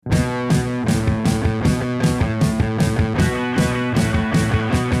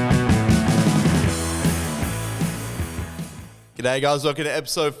G'day, guys. Welcome to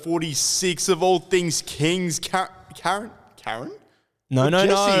episode 46 of All Things Kings. Karen? No.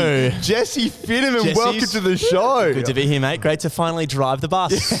 Jesse Finneman, welcome to the show. Good to be here, mate. Great to finally drive the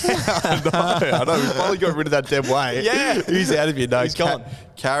bus. I know. We finally got rid of that dead weight. Yeah. He's out of here. No, He's gone.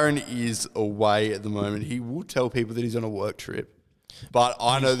 Karen is away at the moment. He will tell people that he's on a work trip. But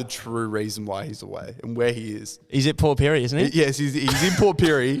I know the true reason why he's away and where he is. He's at Port Pirie, isn't he? Yes, he's in Port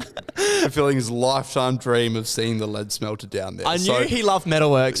Pirie, fulfilling his lifetime dream of seeing the lead smelter down there. I knew he loved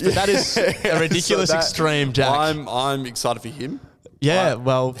metalworks, but that is a ridiculous extreme, Jack. I'm excited for him. Yeah,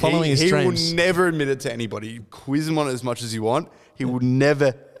 well, following his dreams. He will never admit it to anybody. Quiz him on it as much as you want. He will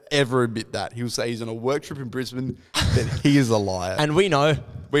never, ever admit that. He will say he's on a work trip in Brisbane, but he is a liar. And we know.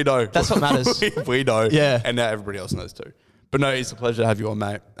 We know. That's what matters. we know. Yeah. And now everybody else knows too. But no, it's a pleasure to have you on,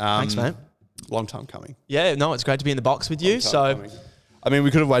 mate. Thanks, mate. Long time coming. Yeah, no, it's great to be in the box with you. I mean,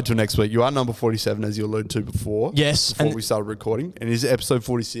 we could have waited till next week. You are number 47, as you alluded to before. Yes. Before we started recording. And it is episode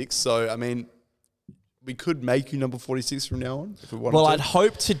 46. So, I mean, we could make you number 46 from now on if we wanted to. Well, I'd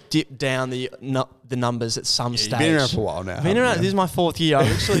hope to dip down the numbers at some stage. You've been around for a while now. I've been around. This is my fourth year.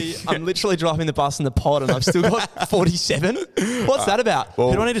 I'm literally driving the bus in the pod, and I've still got 47. What's that about?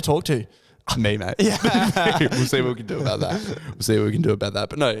 Well, who do I need to talk to? Me, mate. Yeah. We'll see what we can do about that.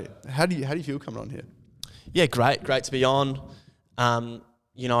 But no, how do you feel coming on here? Yeah, great to be on.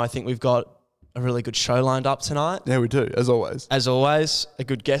 I think we've got a really good show lined up tonight. Yeah, we do, as always. As always, a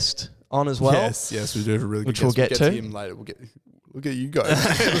good guest on as well. Yes, we do have a really good guest. We'll get to him later. Look at you go.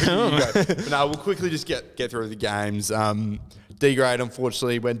 But no, we'll quickly just get through the games. D grade,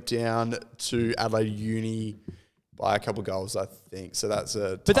 unfortunately, went down to Adelaide Uni by a couple of goals, I think. So that's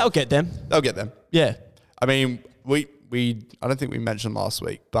but they'll get them. They'll get them. Yeah. I mean, I don't think we mentioned last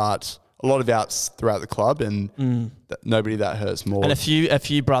week, but a lot of outs throughout the club, and nobody that hurts more. And a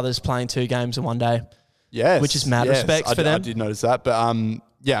few brothers playing 2 games in one day. Yes, which is mad respect for them. I did notice that, but I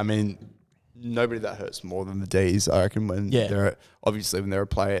mean, nobody that hurts more than the D's, I reckon, when they're a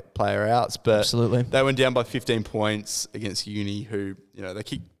player outs. But absolutely, they went down by 15 points against Uni, who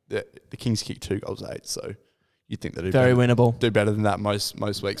the Kings kicked 2 goals 8, so. You'd think they do very winnable. Do better than that most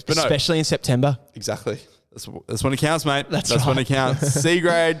weeks. But especially in September. Exactly. That's when it counts, mate. That's right. when it counts. C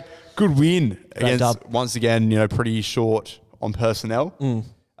grade, good win against, once again, pretty short on personnel.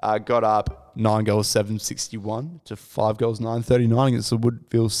 Got up 9 goals, 761 to 5 goals, 939 against the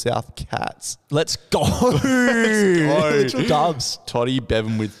Woodville South Cats. Let's go. Literal dubs. Toddy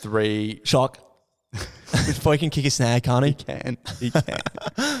Bevan with 3. Shock. Boy can kick a snag, can't he? He can.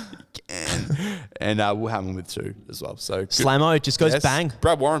 And Will Hammond with 2 as well. So Slamo just goes bang.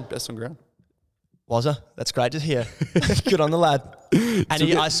 Brad Warren, best on ground. Was he? That's great to hear. Good on the lad.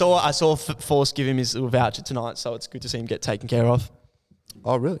 And I saw Force give him his little voucher tonight, so it's good to see him get taken care of.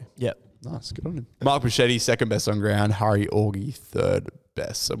 Oh, really? Yep. Nice. Good on him. Mark Bichetti, second best on ground. Harry Augie, third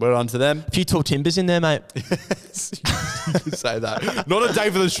best. So well on to them. A few tall timbers in there, mate. Yes, you could say that. Not a day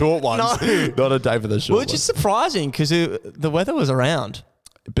for the short ones. No. Not a day for the short ones. Which is surprising because the weather was around.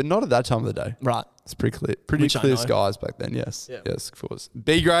 But not at that time of the day. Right. It's pretty clear. Pretty clear skies back then, yes. Yeah. Yes, of course.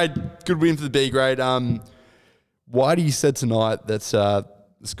 B grade, good win for the B grade. Whitey said tonight that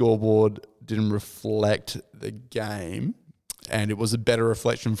the scoreboard didn't reflect the game and it was a better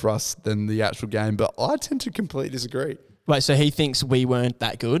reflection for us than the actual game, but I tend to completely disagree. Wait, so he thinks we weren't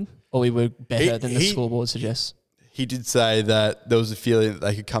that good or we were better than the scoreboard suggests? He did say that there was a feeling that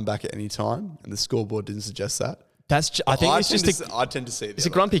they could come back at any time and the scoreboard didn't suggest that. I think it's just I tend to see it. It's a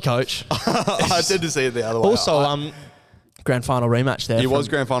grumpy coach. I tend to see it the other way. Also, grand final rematch there. It was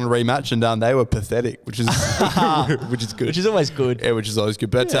grand final rematch, and they were pathetic, which is which is good. Which is always good. Yeah, which is always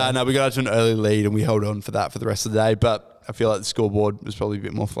good. But no, we got out to an early lead, and we held on for that for the rest of the day. But I feel like the scoreboard was probably a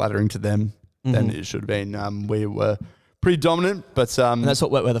bit more flattering to them than it should have been. We were pretty dominant, but and that's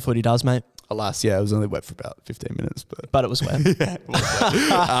what wet weather footy does, mate. Alas, it was only wet for about 15 minutes, but it was wet. Yeah, it was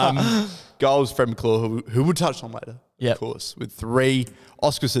wet. Goals, Fred McClure, who we'll touch on later, of course, with 3.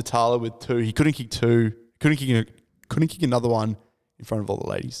 Oscar Satala with 2. He couldn't kick 2. Couldn't kick another one in front of all the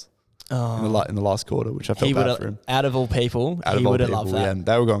ladies in the last quarter, which I felt bad for him. Out of all people, he would have loved that. Yeah,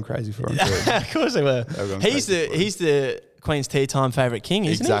 they were going crazy for him. Of course they were. He's the Queen's Tea Time favourite king,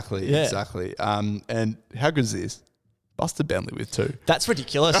 isn't he? Exactly. And how good is this? Buster Bentley with 2. That's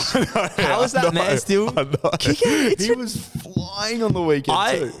ridiculous. How is that man still kicking? He was flying on the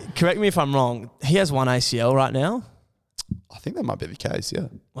weekend too. Correct me if I'm wrong. He has 1 ACL right now. I think that might be the case, yeah.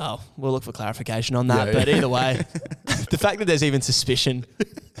 Well, we'll look for clarification on that. But either way, the fact that there's even suspicion,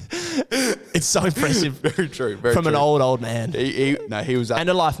 it's so impressive. Very true. From an old man. He was... And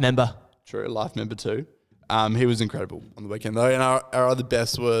a life member. True, a life member too. He was incredible on the weekend though. And our other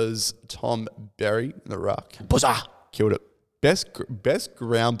best was Tom Berry in the ruck. Buzzer. Killed it. best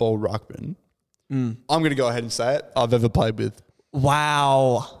ground ball ruckman. I'm going to go ahead and say it. I've ever played with.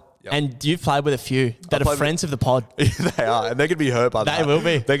 Wow. Yep. And you've played with a few that are friends of the pod. They are, and they're going to be hurt by that. They will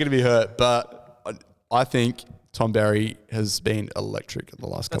be. They're going to be hurt, but I think Tom Barry has been electric in the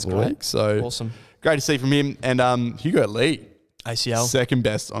last couple of weeks. So awesome. Great to see from him. And Hugo Lee, ACL. second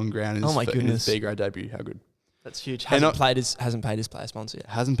best on ground in my his goodness. B grade debut. How good. That's huge. Hasn't paid his player sponsor yet.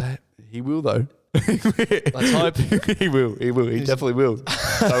 Hasn't paid. He will though. Let's hope. He will. He definitely will.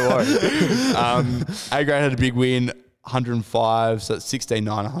 Don't worry. A grade had a big win. 105, so it's 16-9,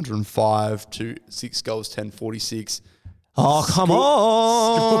 105 to 6 goals, 10, 46. Oh, come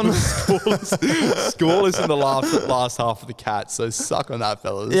on. Scoreless in the last half of the Cats, so suck on that,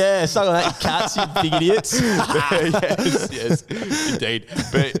 fellas. Yeah, suck on that, you cats, you big idiots. yes, indeed.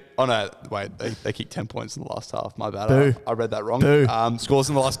 But, wait, they kicked 10 points in the last half. My bad. Boo. I read that wrong. Boo. Scores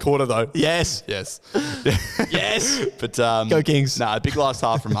in the last quarter, though. Yes. Yes. Yes. But Go Kings. Nah, big last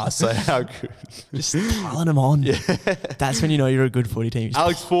half from us, so how good. Just piling them on. Yeah. That's when you know you're a good footy team.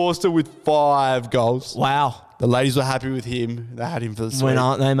 Alex Forster with 5 goals. Wow. The ladies were happy with him. They had him for the sweep. When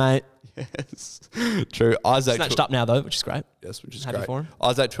aren't they, mate? Yes. True. Isaac Snatched up now, though, which is great. Yes, which is Happy great. for him.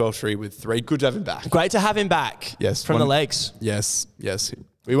 Isaac 12-3 with 3. Good to have him back. Great to have him back. Yes. From the legs. Yes.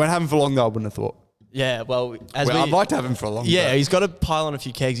 We won't have him for long, though, I wouldn't have thought. Yeah, well, I'd like to have him for a long time. Yeah, he's got to pile on a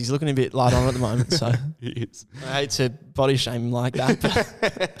few kegs. He's looking a bit light on at the moment, so He is. I hate to body shame him like that.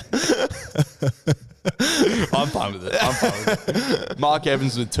 I'm fine with it. Mark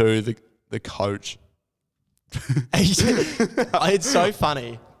Evans with 2, the coach. It's so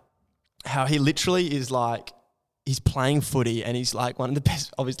funny how he literally is like, he's playing footy and he's like one of the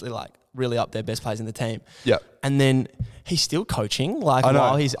best, obviously like really up there, best players in the team. Yeah. And then he's still coaching. Like I know,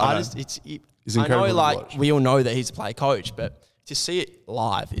 while he's, I know. He's incredible to like watch. we all know that he's a play coach, but to see it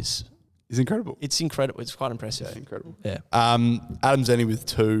live is, He's incredible. it's incredible. It's quite impressive. Yeah, incredible. Yeah. Adam Zenny with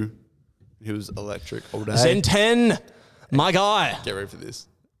 2. He was electric all day. Zen 10, my guy. Get ready for this.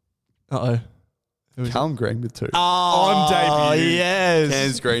 Uh-oh. Callum Green with 2. Oh, On debut. yes.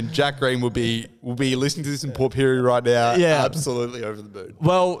 Cairns Green. Jack Green will be listening to this in Port Pirie right now. Yeah. Absolutely over the moon.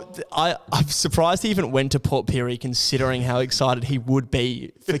 Well, I'm surprised he even went to Port Pirie considering how excited he would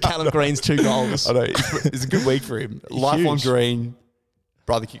be for Callum Green's 2 goals. I know. It's a good week for him. Lifelong Green.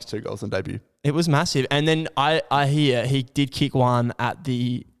 Brother kicks 2 goals on debut. It was massive. And then I hear he did kick one at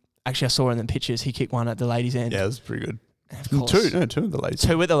the... Actually, I saw in the pictures, he kicked one at the ladies' end. Yeah, it was pretty good. Of course. 2 in the ladies.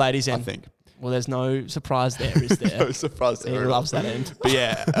 2 at the ladies' end. I think. Well, there's no surprise there, is there? No surprise He there. loves that end. But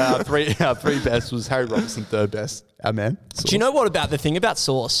yeah, our three best was Harry Robertson, 3rd best. Our man. Sauce. Do you know what about the thing about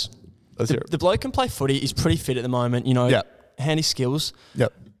Sauce? Let's hear it. The bloke can play footy. He's pretty fit at the moment. You know, Yep. handy skills.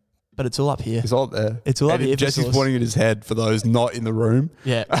 Yep. But it's all up here. It's all up there. It's all up And here for Jesse's Sauce. pointing at his head for those not in the room.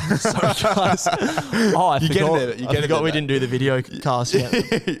 Yeah. Sorry, guys. Oh, I You get it forgot. there, you I get it forgot there, we mate. didn't do the video cast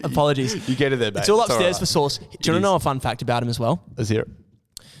yet. Apologies. You get it there, mate. It's all upstairs right. for Sauce. Do you want to is. know a fun fact about him as well? Let's hear it.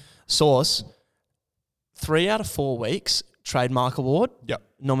 Sauce, 3 out of 4 weeks, trademark award. Yep.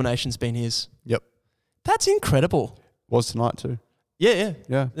 Nomination's been his. Yep. That's incredible. Was tonight too. Yeah.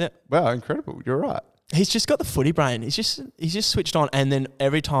 Yeah. Wow, incredible. You're right. He's just got the footy brain. He's just switched on. And then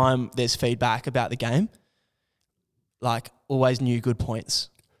every time there's feedback about the game, like always new good points.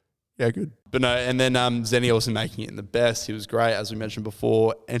 Yeah, good. But no, and then Zenny also making it in the best. He was great, as we mentioned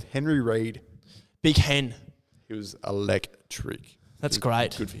before. And Henry Reid, Big Hen. he was electric. That's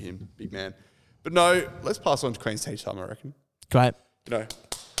great. Good for him, big man. But no, let's pass on to Queen's Tea time, I reckon. Great. You know,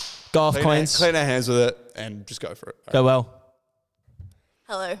 Go off, clean Queens. our hands with it and just go for it. Go well.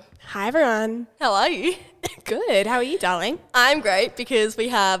 Hello. Hi, everyone. How are you? Good. How are you, darling? I'm great because we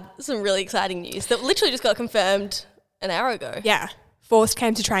have some really exciting news that literally just got confirmed an hour ago. Yeah. Forrest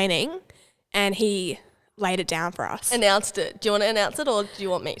came to training and he laid it down for us. Announced it. Do you want to announce it or do you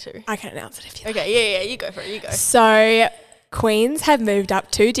want me to? I can announce it if you like. Okay, yeah, you go for it. You go. So, Queens have moved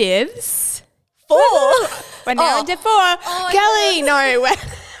up 2 divs. 4. We're now in Div 4. my Kelly, no.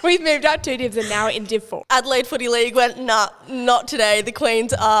 We've moved up 2 divs and now we're in Div 4. Adelaide Footy League went, nah, not today. The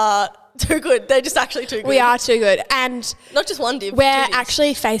Queens are too good. They're just actually too good. We are too good. And Not just one div. we're 2 divs.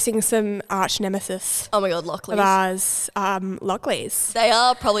 actually facing some arch nemesis Oh my God, of Lockleys. ours, Lockleys. They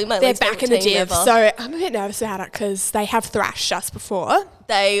are probably my They're least back in favourite the team div, ever. so I'm a bit nervous about it because they have thrashed us before.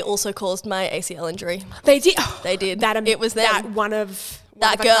 They also caused my ACL injury. They did. They did. That It was them. that one of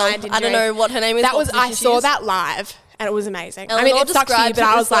That a girl. kind I don't injury. know what her name is. That what was I position she saw is. that live and it was amazing. I Eleanor mean, it sucks for you, described but it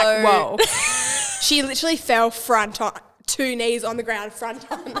I as was like, though- whoa. She literally fell front on 2 knees on the ground, front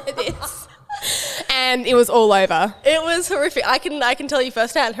on like this, and it was all over. It was horrific. I can tell you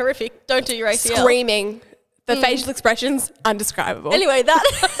firsthand, horrific. Don't do your ACL. Screaming, the facial expressions undescribable. Anyway, that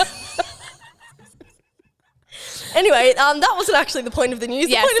Anyway, that wasn't actually the point of the news.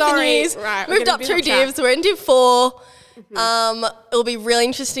 Yeah, the point sorry. of the news, Right, we're moved gonna up do 2 the chat. divs. We're in Div 4. It'll be really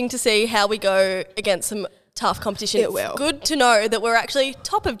interesting to see how we go against some tough competition. It will. It's good to know that we're actually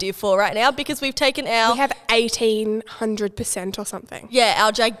top of Div 4 right now because we've taken our We have 1,800% or something.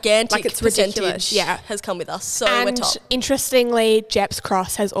 our gigantic Like, it's percentage ridiculous, yeah. has come with us. So we're And top. interestingly, Jeps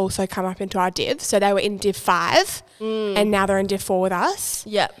Cross has also come up into our div. So they were in Div 5 and now they're in Div 4 with us.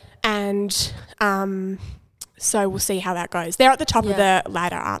 Yeah. And so we'll see how that goes. They're at the top of the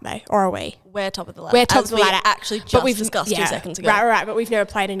ladder, aren't they? Or are we? We're top of the ladder. We're top as of the ladder. we actually just discussed 2 seconds ago. Right. But we've never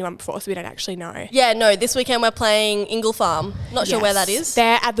played anyone before, so we don't actually know. Yeah, no, this weekend we're playing Ingle Farm. Not sure where that Yes. is.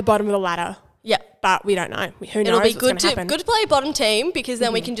 They're at the bottom of the ladder, Yeah. but we don't know. Who knows It'll be what's good gonna happen. to play bottom team because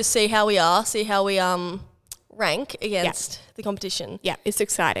then we can just see how we are, see how we rank against the competition. Yeah, it's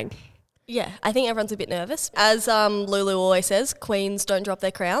exciting. Yeah, I think everyone's a bit nervous. As Lulu always says, queens don't drop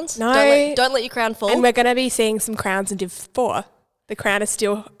their crowns. No. Don't let your crown fall. And we're going to be seeing some crowns in Div 4. The crown is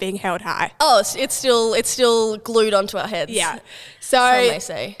still being held high. oh, it's still glued onto our heads. Yeah. Some may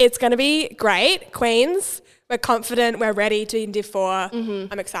So say. it's going to be great. Queens, we're confident. We're ready to in Div 4.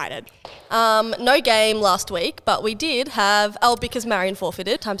 I'm excited. No game last week, but we did have because Marion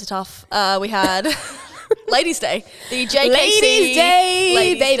forfeited. Times are tough. We had Ladies' Day, the JKC Ladies' Day,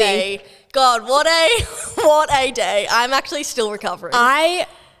 Ladies' baby. Day. God, what a day! I'm actually still recovering. I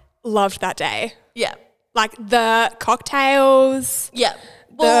loved that day. yeah, Like the cocktails, yeah.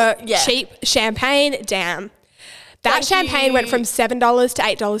 the Well, yeah. cheap champagne. Damn. That Thank champagne went you. from $7 to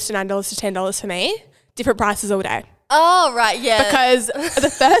 $8 to $9 to $10 for me. Different prices all day. Oh right, yeah. Because the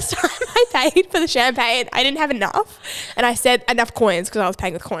first time I paid for the champagne, I didn't have enough. And I said, enough coins, because I was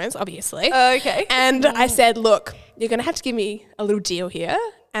paying with coins, obviously. Okay. And I said, look, you're going to have to give me a little deal here,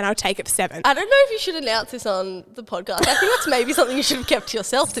 and I'll take it for $7. I don't know if you should announce this on the podcast. I think that's maybe something you should have kept to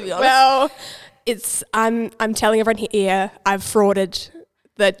yourself, to be honest. Well, I'm telling everyone here, I've frauded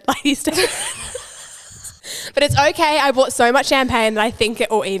the Ladies' Day. But it's okay. I bought so much champagne that I think it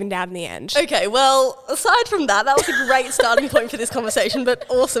all evened out in the end. Okay, well, aside from that was a great starting point for this conversation, but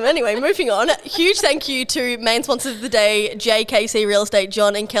awesome. Anyway, moving on. Huge thank you to main sponsors of the day, JKC Real Estate,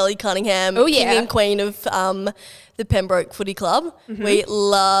 John and Kelly Cunningham, Oh, yeah. King and Queen of the Pembroke Footy Club. We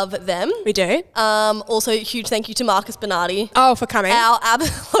love them. We do. Also, huge thank you to Marcus Bernardi. Oh, for coming. Our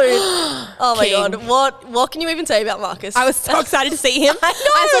absolute, oh my King. God, what can you even say about Marcus? I was so excited to see him. I know.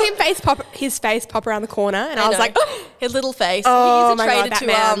 I saw his face pop around the corner, and I was know. like, his little face. Oh He's my a God, trader that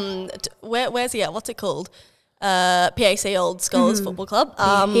to man. where's he at? What's it called? PAC Old Scholars Football Club.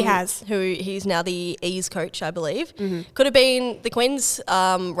 he has. Who he's now the E's coach, I believe. Could have been the Queen's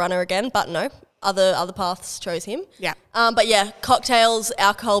runner again, but no. Other paths chose him. Yeah. But yeah, cocktails,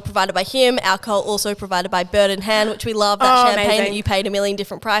 alcohol provided by him. Alcohol also provided by Bird in Hand, which we love. That Oh, champagne amazing. that you paid a million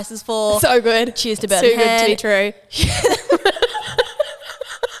different prices for. so good. Cheers to Bird Too in good Hand. to be true.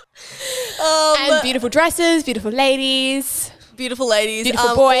 And beautiful dresses, beautiful ladies, Beautiful ladies.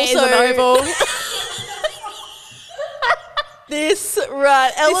 beautiful boys also, on oval. This,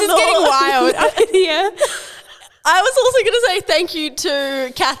 right, This is Eleanor. getting wild up in here. I was also going to say thank you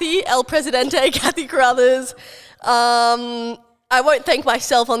to Kathy, El Presidente, Kathy Carruthers. I won't thank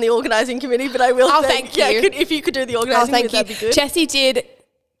myself on the organising committee, but I will I'll thank you. if you could do the Oh, organising thank committee, you. that'd be good. Jessie did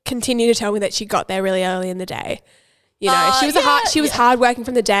continue to tell me that she got there really early in the day. You know, she was hard working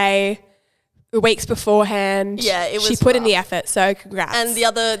from the day, the weeks beforehand. Yeah, it She was put in the rough. effort, so congrats. And the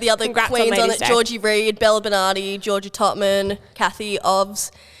other Congrats on queens on Ladies' it, Day. Georgie Reid, Bella Bernardi, Georgia Totman, Kathy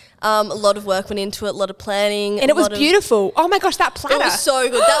Ovs. A lot of work went into it, a lot of planning. And it was beautiful. Oh my gosh, that platter. It was so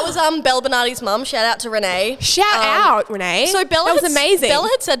good. That was Bella Bernardi's mum. Shout out to Renee. Shout out, Renee. So Bella that was amazing. Bella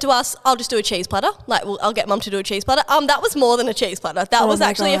had said to us, "I'll just do a cheese platter. Like, I'll get mum to do a cheese platter." That was more than a cheese platter. That Oh was my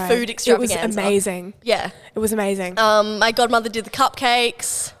actually God. a food extravaganza. It was amazing. Yeah. It was amazing. My godmother did the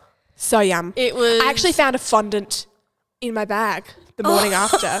cupcakes. So yum. It was. I actually found a fondant in my bag the morning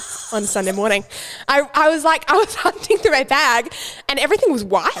after on Sunday morning. I was hunting through my bag and everything was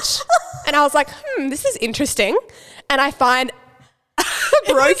white. And I was like, this is interesting. And I find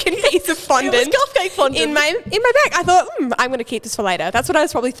a broken piece of fondant, It was cupcake fondant. in my bag. I thought, I'm going to keep this for later. That's what I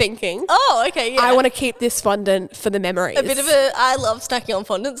was probably thinking. Oh, okay. Yeah. I want to keep this fondant for the memories. a bit of a. I love snacking on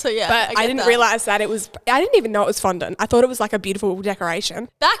fondant. So yeah. But I get didn't that. realize that it was. I didn't even know it was fondant. I thought it was like a beautiful decoration.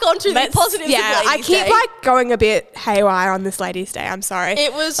 Back onto the positives. Yeah, of I Ladies' keep Day. like going a bit haywire on this Ladies' Day. I'm sorry.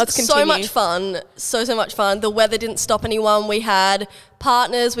 It was Let's so continue. much fun. So much fun. The weather didn't stop anyone. We had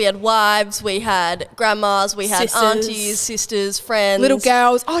partners, we had wives, we had grandmas, we had Sisters. aunties, sisters, friends. Little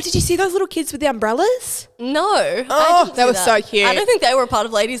girls. Oh, did you see those little kids with the umbrellas? No. I Oh, didn't that see was so cute. I don't think they were a part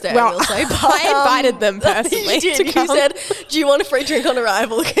of Ladies' Day, I Well, will say. But, I invited them personally You did. to You come. said, do you want a free drink on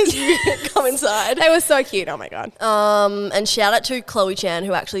arrival? Because you come inside. They were so cute. Oh my God. And shout out to Chloe Chan,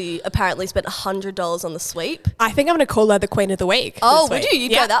 who actually apparently spent $100 on the sweep. I think I'm going to call her the Queen of the Week. Oh, this would week. you?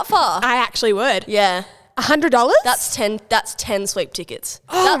 You'd go that far? I actually would. Yeah. $100? That's 10 sweep tickets.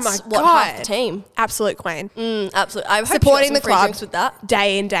 Oh That's my what, God. half the team. Absolute queen. Absolutely. I hope Supporting she got some the free club drinks with that.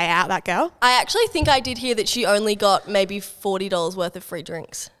 day in, day out, that girl. I actually think I did hear that she only got maybe $40 worth of free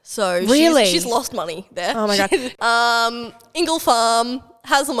drinks. So Really? she's lost money there. Oh my God. Ingle Farm,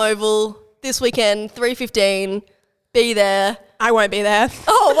 Haslam Oval, this weekend, 3:15. Be there. I won't be there.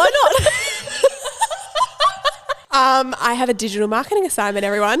 Oh, why not? I have a digital marketing assignment,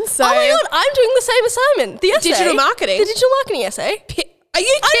 everyone. So Oh my God, I'm doing the same assignment. The essay. Digital marketing? The digital marketing essay. Are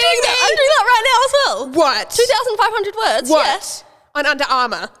you I'm kidding doing me? that. I'm doing that right now as well. What? 2,500 words. What? Yes. On Under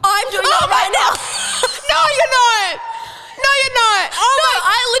Armour. I'm doing that right now. No, you're not. No, you're not. Oh No,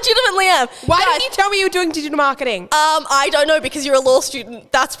 I legitimately am. Why Guys, didn't you tell me you were doing digital marketing? I don't know, because you're a law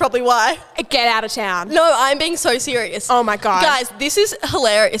student. That's probably why. Get out of town. No, I'm being so serious. Oh my God. Guys, this is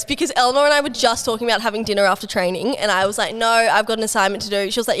hilarious because Eleanor and I were just talking about having dinner after training, and I was like, no, I've got an assignment to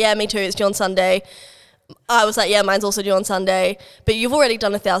do. She was like, yeah, me too. It's due on Sunday. I was like, yeah, mine's also due on Sunday. But you've already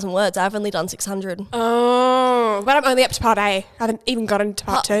done 1,000 words. I've only done 600. Oh, but I'm only up to part A. I haven't even gotten to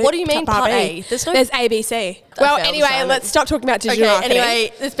part 2. What do you mean part B. A? There's ABC. Well, failed anyway, assignment. let's stop talking about digital Okay, marketing.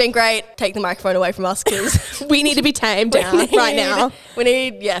 anyway, it's been great. Take the microphone away from us because We need to be tamed down right now. We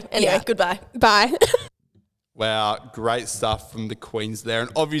need, yeah. Anyway, Yeah. goodbye. Bye. Wow, great stuff from the Queens there,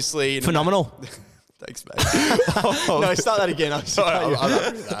 and obviously Phenomenal. Thanks, mate. No, start that again. I'm I'm happy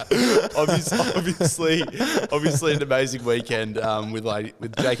with that. Obviously, an amazing weekend with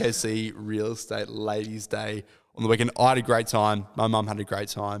JKC Real Estate Ladies' Day on the weekend. I had a great time. My mum had a great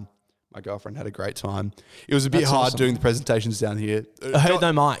time. My girlfriend had a great time. It was a bit That's hard awesome. doing the presentations down here. I heard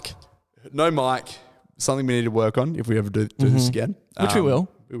no mic. No mic. Something we need to work on if we ever do this again. Which we will.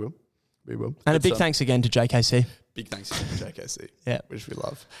 We will. We will. And a But, big thanks again to JKC. Big thanks to JKC. Yeah. Which we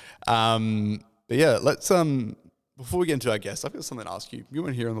love. But yeah, let's before we get into our guests, I've got something to ask you. You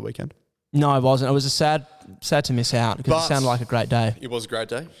weren't here on the weekend. No, I wasn't. It was sad to miss out because But- it sounded like a great day. It was a great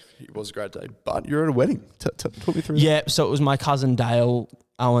day. It was a great day. But you're at a wedding. Talk me through Yeah, so it was my cousin Dale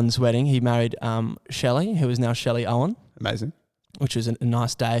Owen's wedding. He married Shelley, who is now Shelley Owen, that. Amazing. which was a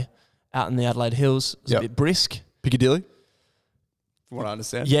nice day out in the Adelaide Hills. It was Yep. a bit brisk. Piccadilly? From what I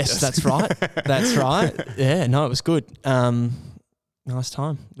understand. Yes, that's right. That's right. Yeah, no, it was good. Nice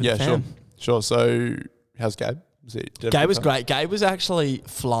time with Yeah, the sure. fam. Sure. So, how's Gabe? Gabe was great. Gabe was actually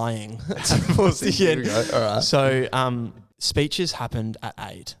flying towards the Here we end. go. All right. So speeches happened at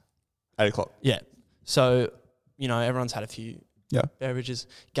 8. 8 o'clock. Yeah. So, everyone's had a few Yeah. beverages.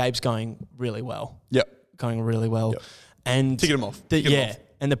 Gabe's going really well. Yep. Going really well. Yep. And Ticking him off. Ticking him off.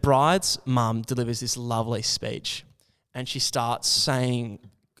 and the bride's mum delivers this lovely speech, and she starts saying,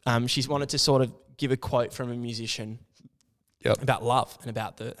 she's wanted to sort of give a quote from a musician Yep. about love and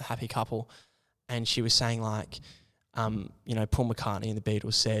about the happy couple, and she was saying like, Paul McCartney and the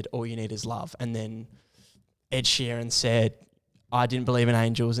Beatles said, "All you need is love," and then Ed Sheeran said, "I didn't believe in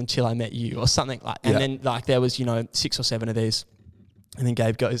angels until I met you," or something like. And Yeah. then like there was 6 or 7 of these, and then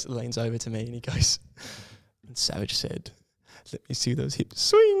Gabe leans over to me and he goes, and Savage said, "Let me see those hips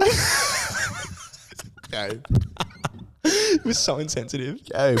swing." Gabe. It was so insensitive,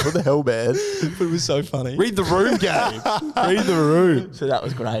 Gabe, what the hell, man? but it was so funny. Read the room, Gabe. Read the room. So that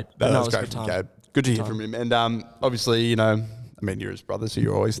was great. That No, was it a great good from time. Gabe. Good to hear time. from him. And obviously, you're his brother, so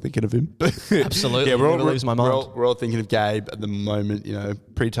you're always thinking of him. Absolutely. Yeah, Never lose my mind. We're all thinking of Gabe at the moment.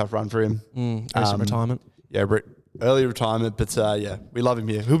 Pretty tough run for him. Recent retirement. Yeah, early retirement, but yeah, we love him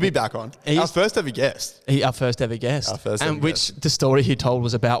here. He'll be back on. Our He's- first ever guest. Our first ever guest. Our first and ever which the story he told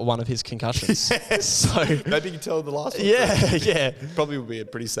was about one of his concussions. So Maybe you can tell the last one. yeah. Probably would be a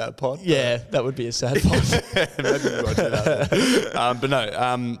pretty sad pod. Yeah, that would be a sad part. Maybe we won't do that. But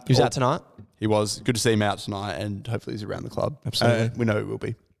no. He was out tonight. He was. Good to see him out tonight, and hopefully he's around the club. Absolutely. We know he will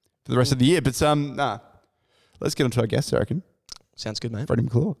be for the rest of the year. But let's get on to our guest, I reckon. Sounds good, mate. Freddie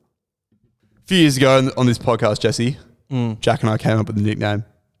McClure. A few years ago on this podcast, Jesse, Jack and I came up with the nickname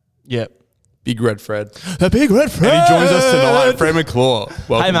Yep. Big Red Fred. The Big Red Fred. And he joins us tonight, Fred McClure.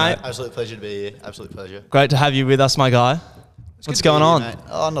 Welcome, Hey, mate. Absolute pleasure to be here. Absolute pleasure. Great to have you with us, my guy. What's Good to going be here, on? mate.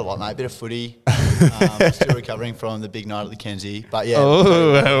 Oh, not a lot, mate. Bit of footy. Still recovering from the big night at the Kenzie. But yeah,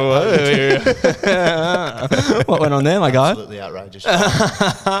 What went on there, my guy? absolutely outrageous.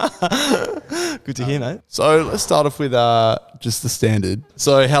 Good to hear, mate. So let's start off with just the standard.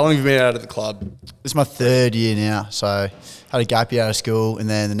 So how long have you been out of the club? This is my 3rd year now. So had a gap year out of school, and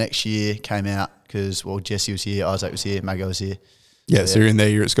then the next year came out because, well, Jesse was here, Isaac was here, Mago was here. Yeah, so you're in there,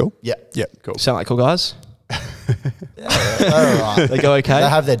 you're at school? Yeah. Yeah, cool. Sound like cool guys? They're all right. They go okay? They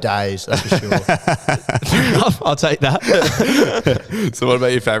have their days, that's for sure. Fair enough. I'll take that. So what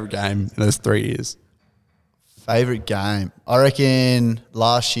about your favourite game in those 3 years? Favourite game? I reckon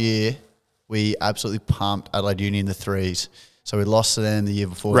last year we absolutely pumped Adelaide Uni in the threes. So we lost to them the year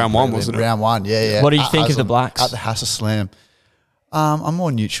before. Round one, wasn't it? Round 1, yeah. What do you think of the Blacks? At the Hassa Slam. I'm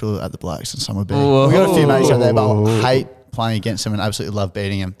more neutral at the Blacks than some would be. Whoa. We've got a few mates out there, but I hate playing against them and absolutely love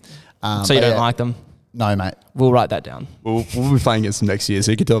beating them. So you don't like them? No, mate. We'll write that down. We'll be playing against them next year,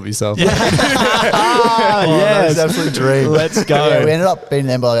 so you can tell it yourself. Yes. That's an absolute dream. Let's go. Yeah, we ended up beating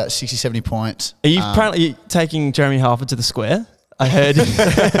them by about 60, 70 points. Are you apparently taking Jeremy Halford to the square? I heard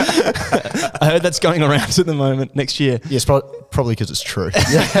I heard that's going around at the moment next year. Yes, probably because it's true.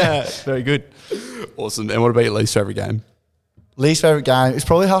 Yeah, very good. Awesome. And what about your least favourite game? Least favourite game. It's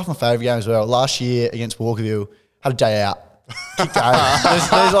probably half my favourite game as well. Last year against Walkerville, had a day out. Kick game.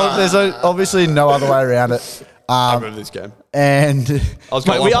 There's obviously no other way around it. I remember this game. And I was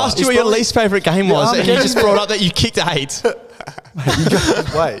Mate, we asked you what your least favourite game was, and you just brought up that you kicked 8.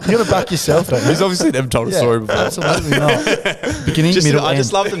 wait, you got to back yourself, don't you? He's obviously never told a story before. Absolutely not. Beginning, middle, I end.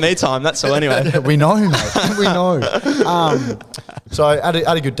 just love the me time. That's all. Anyway, We know, mate. We know. So I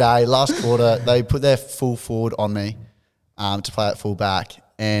had a good day. Last quarter, they put their full forward on me to play at full back.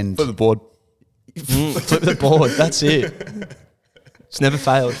 And Flip the board. flip the board. That's it. It's never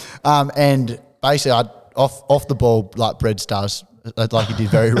failed. and basically, I off the ball like Breads does, like he did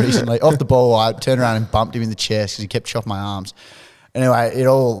very recently. Off the ball, I turned around and bumped him in the chest because he kept chopping my arms. Anyway, it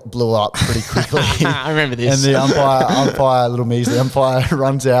all blew up pretty quickly. I remember this. And the umpire, little measly umpire,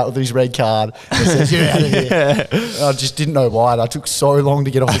 runs out with his red card and says, "You're out of here." I just didn't know why. I took so long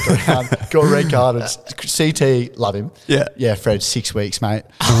to get off the ground. Got a red card. And CT, love him. Yeah, Fred, 6 weeks, mate.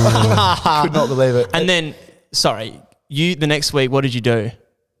 Could not believe it. And then, sorry, the next week, what did you do?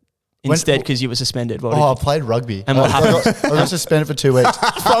 Instead, because you were suspended. What did I you played rugby. And what happened? I got suspended for 2 weeks.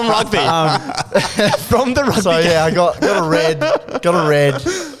 from rugby? From the rugby. So yeah, I got a red.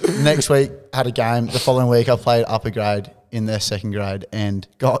 Next week had a game. The following week I played upper grade in their second grade and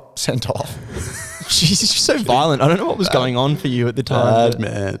got sent off. Jesus, you're so violent. I don't know what was going on for you at the time. Bad but-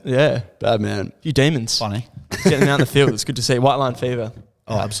 man. Yeah. Bad man. You demons. Funny. Getting out in the field. It's good to see. White line fever.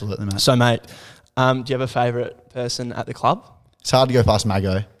 Oh, absolutely, mate. So, mate, do you have a favourite person at the club? It's hard to go past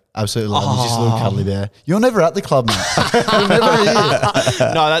Mago. Absolutely love him. He's just a little cuddly bear. You're never at the club, mate. You're never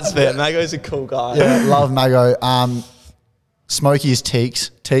here. No, that's fair. Mago's a cool guy. Yeah, love Mago. Smokey is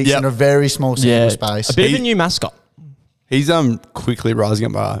Teeks. Teeks Yep. in a very small single space. A bit of a new mascot. He's quickly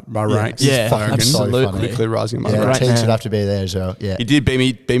rising up my ranks. Yeah, He's fucking absolutely. so funny. quickly rising up my Yeah, ranks. Great Teeks man. would have to be there as well. Yeah. He did beat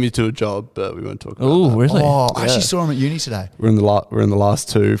me to a job, but we won't talk about Oh, that. really? Oh, I actually saw him at uni today. We're in the last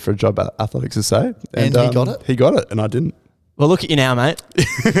 2 for a job at Athletics SA. And he got it? He got it, and I didn't. Well, look at you now, mate.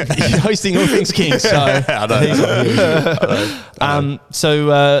 You're hosting All Things Kings.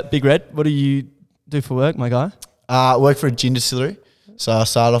 So, Big Red, what do you do for work, my guy? I work for a gin distillery. So I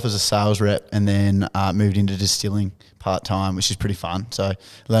started off as a sales rep and then moved into distilling part-time, which is pretty fun. So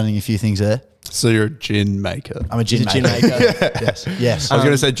learning a few things there. So you're a gin maker. I'm a gin He's a maker. gin maker. Yes. I was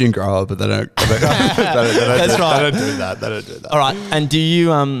going to say gin grower, but they don't. That's right. They don't do that. They don't do that. All right. And do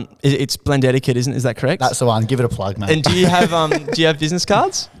you, it's blend etiquette, isn't it? Is that correct? That's the one. Give it a plug, mate. And do you have business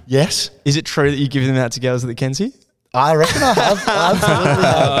cards? Yes. Is it true that you give them out to girls at the Kenzie? I reckon I have. I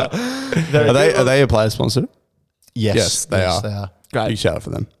absolutely have. Are they a player sponsor? Yes. they are. They are. Great. Big shout out for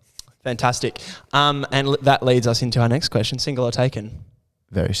them. Fantastic. That leads us into our next question. Single or taken?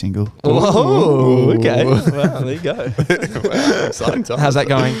 Very single. Whoa, okay. Well, there you go. Exciting time. How's that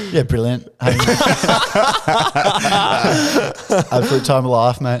going? Yeah, brilliant. Absolute time of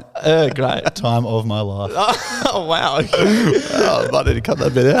life, mate. Great. Time of my life. Oh, wow. Oh, I might need to cut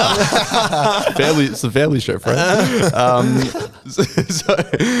that bit out. It's a family show, Fred.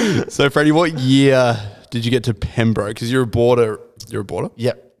 So, Freddie, what year did you get to Pembroke? Because you're a boarder. You're a boarder?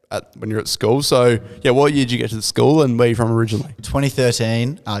 Yep. When you're at school. So, yeah, what year did you get to the school and where are you from originally?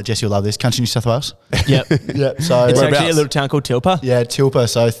 2013. Jesse will love this. Country New South Wales. Yep. Yep. So It's Whereabouts? actually a little town called Tilpa. yeah, Tilpa.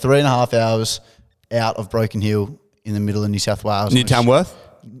 So 3.5 hours out of Broken Hill in the middle of New South Wales. Near Tamworth?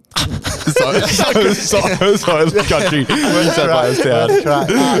 Sorry, country. New South Wales town. That's right.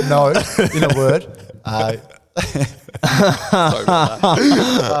 No, in a word. Sorry about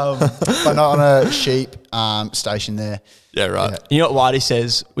that. But not on a sheep station there. Yeah, right. You know what Whitey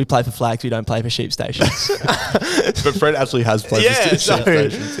says? We play for flags, we don't play for sheep stations. But Fred actually has played Yeah, for sheep so-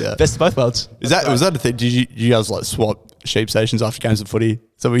 stations. Yeah. Best of both worlds. Was that a thing? Did you guys like swap sheep stations after games of footy?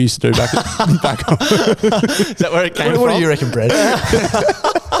 Is that what we used to do back home? Is that where it came What from? do you reckon, Brett?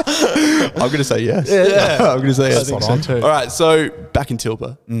 I'm going to say yes. Yeah. I'm going to say yes. I think so too. All right, so back in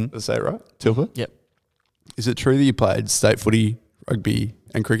Tilpa. Let's say it right. Tilpa. Yep. Is it true that you played state footy, rugby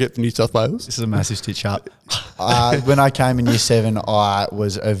and cricket for New South Wales? This is a massive stitch up. When I came in year 7, I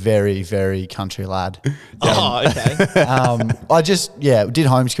was a very, very country lad. Oh, okay. I just, did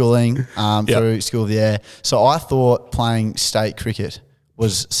homeschooling Yep. through School of the Air. So I thought playing state cricket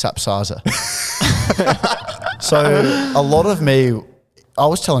was sapsaza. So a lot of me, I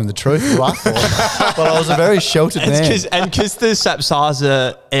was telling the truth, what I thought, but I was a very sheltered man. Because the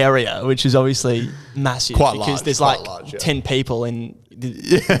Sapsaza area, which is obviously massive, Quite because large, there's quite like large, yeah. 10 people in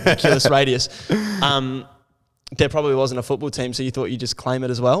the ridiculous radius. There probably wasn't a football team, so you thought you'd just claim it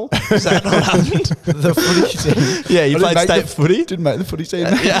as well. Is that not happened? The footy team. Yeah, you I didn't played make state footy. Didn't make the footy team.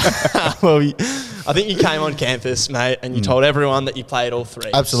 Yeah. Well, I think you came on campus, mate, and you told everyone that you played all three.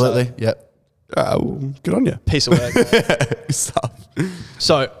 Absolutely. So, Yep. Well, good on you. piece of work. Mate. Good stuff.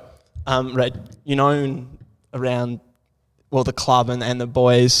 So, Red, you're known around, the club and the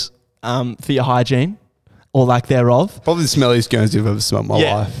boys for your hygiene, or lack thereof. Probably the smelliest Guernsey I've ever smelled in my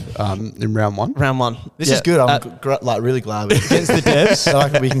Yeah. life in round 1. Round 1. This is good. I'm really glad we Against the Devs.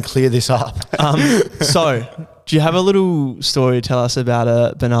 so we can clear this up. So, do you have a little story to tell us about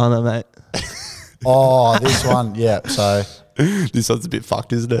a banana, mate? Oh, this one. Yeah. So This one's a bit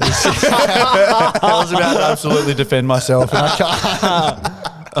fucked, isn't it? I was about to absolutely defend myself. And I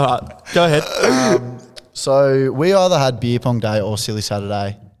can't. All right, go ahead. So we either had beer pong day or silly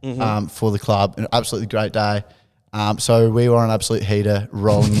Saturday for the club. An absolutely great day. So we were on an absolute heater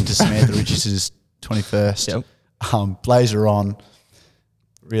rolling into Samantha Richards' 21st. Yep. Blazer on.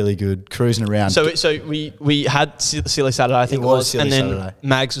 Really good. Cruising around. So we had Silly Saturday, I think It it was was, Silly and then Saturday.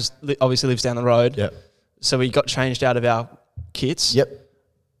 Mags obviously lives down the road. Yep. So we got changed out of our kits Yep.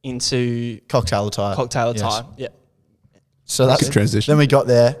 into Cocktail attire. cocktail Yes. attire. Yep. So that's Good transition. Then we got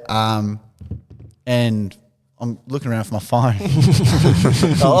there, and I'm looking around for my phone.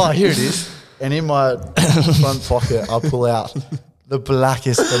 Oh, here it is. And in my front pocket, I pull out the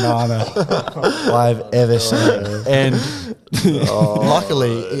blackest banana I've ever seen. And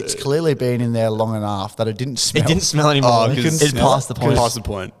luckily, it's clearly been in there long enough that it didn't smell. It didn't smell anymore. Oh, it 'cause it's past the point. Past the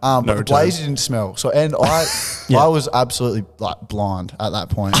point. But No the return. blazer didn't smell. So, and I was absolutely like blind at that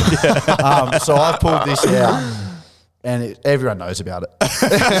point. So I pulled this out, and everyone knows about it.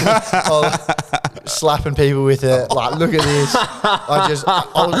 I was slapping people with it. Like, look at this. I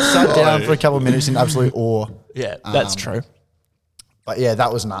was sat down for a couple of minutes in absolute awe. Yeah, that's true. But yeah,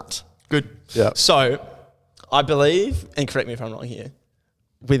 that was nuts. Good. Yeah. So, I believe, and correct me if I'm wrong here,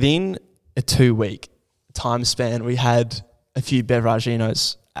 within a 2-week time span, we had a few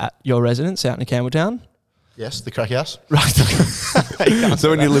beveraginos at your residence out in Campbelltown. Yes, the crack house. Right.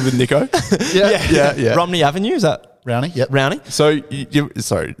 So when you live with Nico? Yeah. Romney Avenue, is that Rowney, yep. Rowney? So,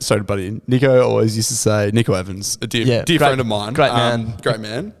 sorry to butt in. Nico always used to say, Nico Evans, a dear great- friend of mine. great man. Great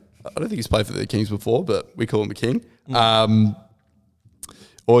man. I don't think he's played for the Kings before, but we call him a king.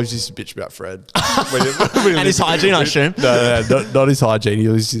 Always used to bitch about Fred. And his hygiene, I assume. No, not his hygiene. He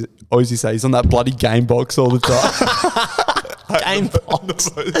always used to say he's on that bloody game box all the time. Game box.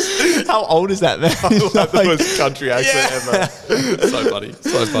 How old is that, man? The most country accent ever.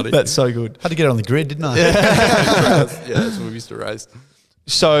 So funny. That's so good. Had to get it on the grid, didn't I? That's what we used to raise.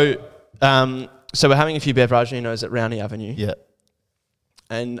 So, we're having a few beveraginos at Rowney Avenue. Yeah.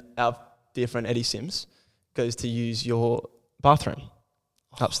 And our dear friend Eddie Sims goes to use your bathroom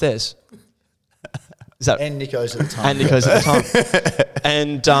upstairs. Is that And Nico's at the time. and Nico's at the time?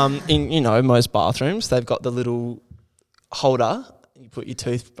 And in most bathrooms, they've got the little holder. You put your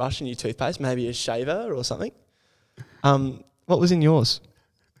toothbrush and your toothpaste, maybe a shaver or something. What was in yours?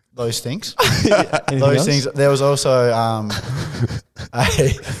 Those things. Anything Those else? things. There was also a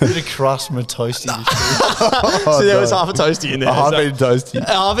bit of crust from a toasty. So there was half a toasty in there. I've been toasty.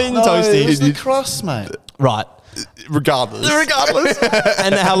 Half in No, toasty. it was the crust, mate. Right. Regardless.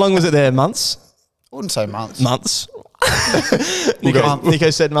 And how long was it there? Months? I wouldn't say months. Months. Nico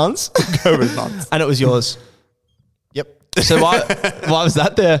said months. Go with months. And it was yours. Yep. So why was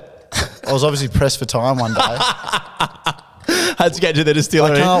that there? I was obviously pressed for time one day. Had to get to the I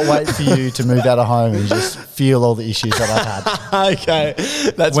distillery. can't wait for you to move out of home and just feel all the issues that I've had. Okay,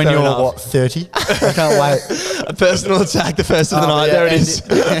 that's When fair you're, enough. 30? I can't wait. A personal attack, the first of the night. Yeah, There it and is.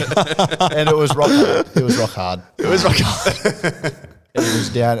 and it was rock hard. It was rock hard. It was rock hard. It was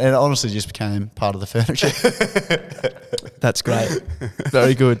down, and it honestly just became part of the furniture. That's great.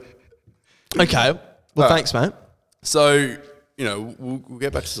 Very good. Okay. Well, thanks, mate. So, you know, we'll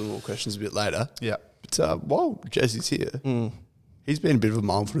get back to some more questions a bit later. Yeah. But while Jesse's here, he's been a bit of a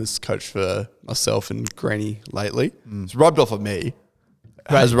mindfulness coach for myself and Granny lately. It's rubbed off on me.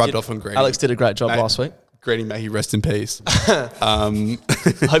 Has rubbed off on Granny. Alex did a great job last week. Granny, may he rest in peace. Hoping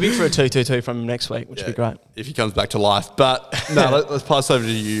for a 2-2-2 from him next week, which would be great. If he comes back to life. But no, let's pass over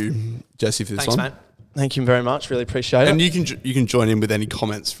to you, Jesse, for this Thanks, one. mate. Thank you very much. Really appreciate And it. you can join in with any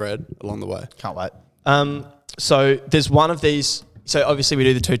comments, Fred, along the way. Can't wait. So there's one of these. So obviously we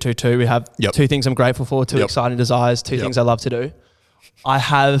do the 2-2-2. We have two things I'm grateful for, two exciting desires, two things I love to do. I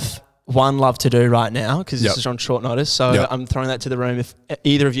have one love to do right now because this is on short notice. So I'm throwing that to the room. If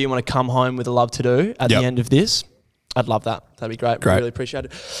either of you want to come home with a love to do at the end of this, I'd love that. That'd be great. Really appreciate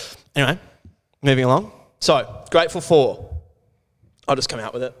it. Anyway, moving along. So grateful for. I'll just come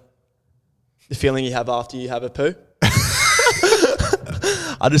out with it. The feeling you have after you have a poo.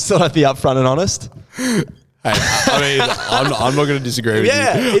 I just thought I'd be upfront and honest. Hey, I mean, I'm not going to disagree with you.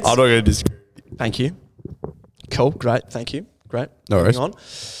 I'm not going to disagree. Thank you. Cool. Great. Thank you. Great. No worries. Moving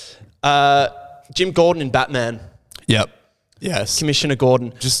on. Jim Gordon in Batman. Yep. Yes. Commissioner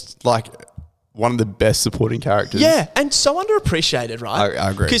Gordon. Just like one of the best supporting characters. Yeah, and so underappreciated, right?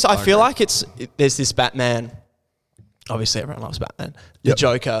 I agree. Because I feel like there's this Batman. Obviously, everyone loves Batman. The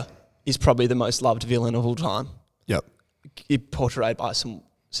Joker is probably the most loved villain of all time. Yep. Portrayed by some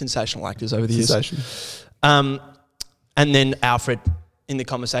sensational actors over the years. Sensation. And then Alfred in the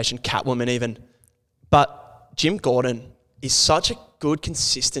conversation, Catwoman even. But Jim Gordon is such a good,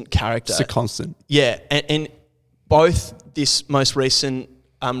 consistent character. It's a constant. Yeah, and both this most recent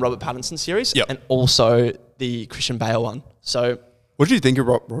Robert Pattinson series and also the Christian Bale one. So What did you think of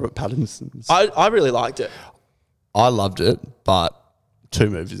Robert Pattinson's? I really liked it. I loved it, but two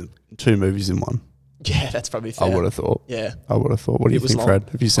movies in one. Yeah, that's probably fair. I would have thought. Yeah. I would have thought. What do you was think, long. Fred?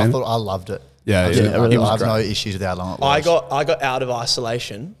 Have you seen I it? thought I loved it. Yeah, I have great. no issues with how long it was. I got out of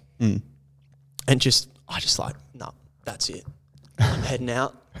isolation and I just like, no, that's it. I'm heading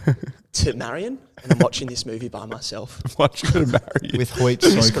out to Marion and I'm watching this movie by myself. Watch going to marry you. with Hoyt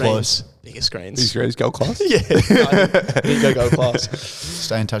so close. Bigger screens. These guys go class. Yeah. No, go class.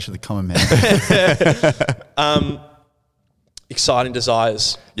 Stay in touch with the common man. Exciting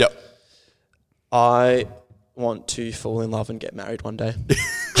desires. Yep. I want to fall in love and get married one day.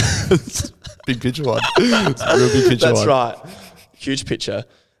 Big picture one. It's a real big picture That's one. right. Huge picture.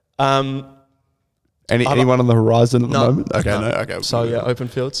 Anyone on the horizon at the No. moment? Okay, no. Okay. So yeah, open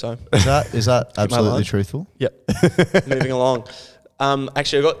field. So Is that absolutely line. truthful? yep. Moving along.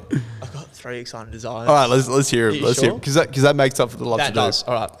 Actually, I've got three exciting desires. All right, let's hear Are it. you Let's hear sure? it because that makes up for the love That to do. does.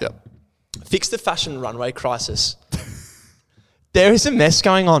 All right. Yep. Fix the fashion runway crisis. There is a mess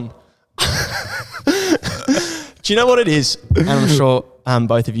going on. Do you know what it is? And I'm sure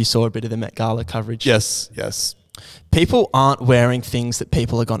both of you saw a bit of the Met Gala coverage. Yes. People aren't wearing things that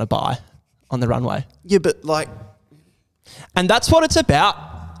people are going to buy on the runway. Yeah, but like, And that's what it's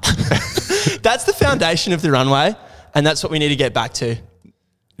about. That's the foundation of the runway. And that's what we need to get back to.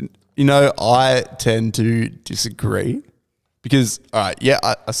 you know, I tend to disagree because, all right, yeah,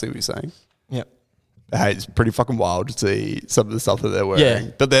 I see what you're saying. Yep. Hey, it's pretty fucking wild to see some of the stuff that they're wearing.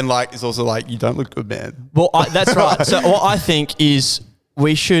 Yeah. But then, like, it's also like, you don't look good, man. Well, that's right. So what I think is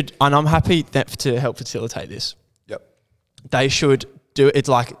we should, and I'm happy to help facilitate this. Yep. They should do it. It's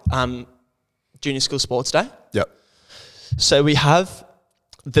like Junior School Sports Day. Yep. So we have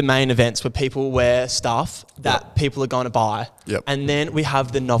the main events where people wear stuff that people are going to buy. Yep. And then we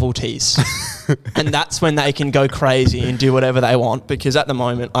have the novelties. And that's when they can go crazy and do whatever they want, because at the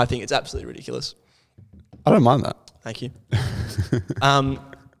moment, I think it's absolutely ridiculous. I don't mind that. Thank you.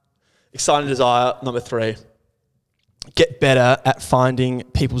 Exciting desire number 3. Get better at finding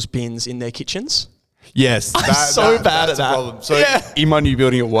people's bins in their kitchens. Yes. I'm so bad that's at that. a problem. So Yeah. in my new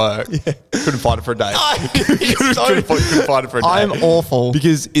building at work, couldn't find it for a day. couldn't find it for a day. I'm awful.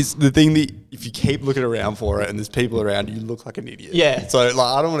 Because it's the thing that if you keep looking around for it and there's people around, you look like an idiot. Yeah. So like,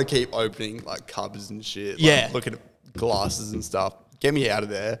 I don't want to keep opening like cupboards and shit. Like, Yeah. looking at glasses and stuff. Get me out of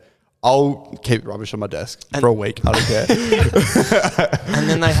there. I'll keep rubbish on my desk for a week. I don't care. And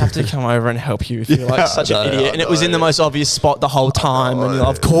then they have to come over and help you if you're like such an idiot. And it was in the most obvious spot the whole time. And you're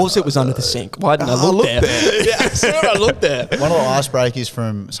like, of course it was under the sink. Why didn't I look there? Yeah, I swear I looked there. One of the icebreakers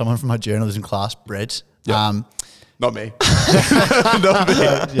from someone from my journalism class, Brett. Not me.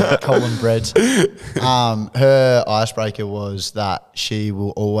 Yeah, Colin Breads. Her icebreaker was that she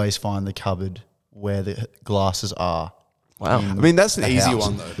will always find the cupboard where the glasses are. Wow. I mean, that's an The easy house.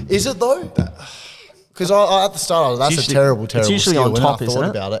 one though. Is it though? Because I at the start, I was, that's usually- a terrible it's usually skill. on When top, I isn't thought it?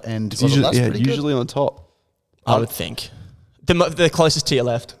 about it, and It's I was like, usually, that's pretty good. usually on top. I would think. The closest to your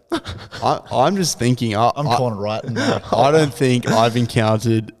left. I'm just thinking. I'm corner right. And I don't think I've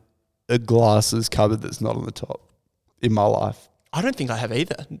encountered a glasses cupboard that's not on the top in my life. I don't think I have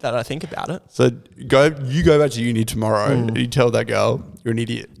either, that I think about it. So you go back to uni tomorrow and you tell that girl you're an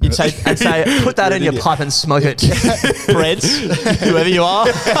idiot. I'd say, put that in your pipe and smoke it. Breads, whoever you are.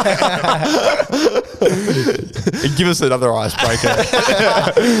 And give us another icebreaker.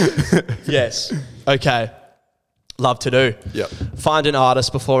 Yes. Okay. Love to do. Yep. Find an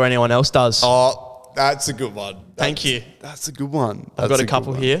artist before anyone else does. Oh, that's a good one. Thank you. That's a good one. I've got a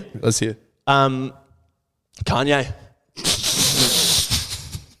couple here. Let's hear. Kanye.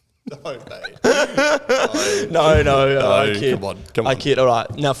 No, mate. No, I kid. Come I on. kid. All right.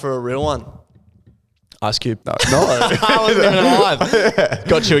 Now for a real one. Ice Cube. No. I wasn't even alive.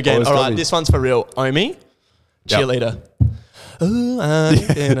 Got you again. Always All got right, me. this one's for real. Omi, cheerleader. Ooh,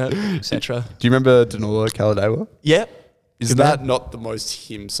 etc. Do you remember Danilo Kaladewa? Yep. Is that not the most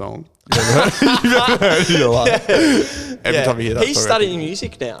him song you've ever heard in your life? Every time you hear that He's song, studying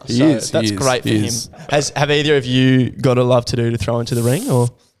music now, He so is, that's he is, great for he him. is. Have either of you got a love to do to throw into the ring, or?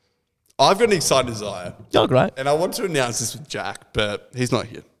 I've got an exciting desire. Oh, great. And I want to announce this with Jack, but he's not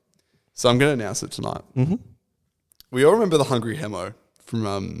here. So I'm going to announce it tonight. Mm-hmm. We all remember the Hungry Hemo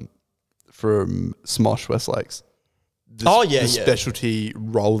from Smosh West Lakes. The specialty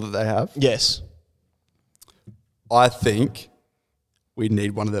roll that they have. Yes. I think we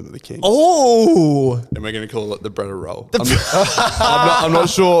need one of them at the Kings. Oh, And we're going to call it the Bretta roll. I'm not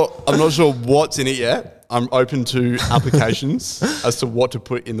sure what's in it yet. I'm open to applications as to what to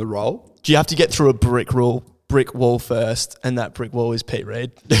put in the roll. do you have to get through a brick wall first, and that brick wall is Pete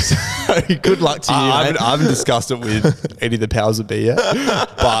Reed? So good luck to you. I mate. haven't discussed it with any of the powers that be yet.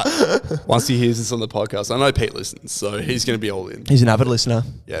 But once he hears this on the podcast, I know Pete listens, so he's going to be all in. He's an avid listener.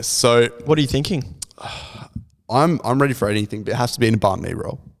 Yes. So What are you thinking? I'm ready for anything, but it has to be in a barn knee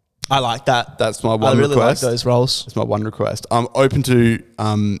roll. I like that. That's my I one really request. like those roles. That's my one request. I'm open to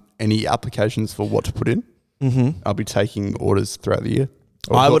any applications for what to put in. Mm-hmm. I'll be taking orders throughout the year.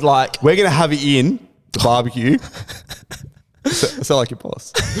 I would like. We're going to have it in the barbecue. I sound like your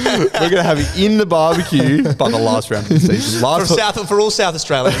boss. We're going to have it in the barbecue by the last round of the season. For all South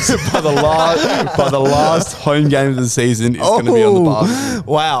Australians. by the last home game of the season, it's going to be on the barbecue.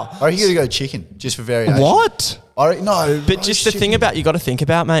 Wow. I reckon you got to go chicken just for variation. What? No, But just the thing about you got to think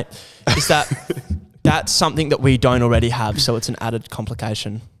about, mate, is that that's something that we don't already have, so it's an added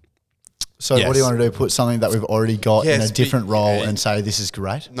complication. So Yes. what do you want to do? Put something that we've already got in Yes, a different but- role yeah. and say this is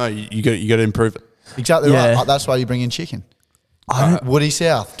great. No, you got to improve it. Exactly Yeah. right. That's why you bring in chicken. Woody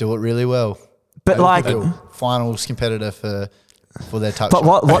South do it really well. But They like, were finals competitor for their touch. but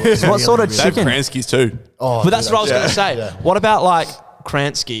what sort of They have chicken? Kransky's too. Oh, But that's what I was Yeah. going to say. Yeah. What about like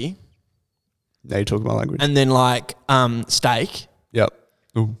Kransky Now you're talking my language. and then like steak Yep.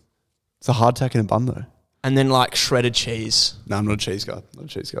 Ooh. It's a hardtack in a bun though. and then like shredded cheese? No, I'm not a cheese guy. Not a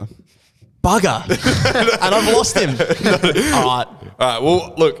cheese guy. Bugger. And I've lost him. All right. All right.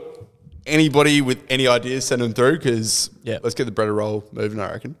 Well, look. Anybody with any ideas, send them through because Yeah. let's get the Bretta roll moving.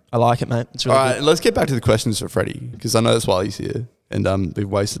 I reckon. I like it, mate. It's All really right. good. Let's get back to the questions for Freddie because I know that's why he's here, and we've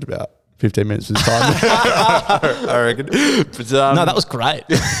wasted about 15 minutes of his time. I reckon. But No, that was great.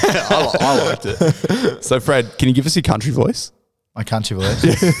 I liked it. So, Fred, can you give us your country voice? My country voice.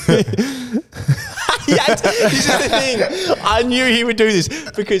 Yeah, this is the thing. I knew he would do this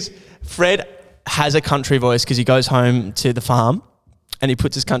because Fred has a country voice because he goes home to the farm and he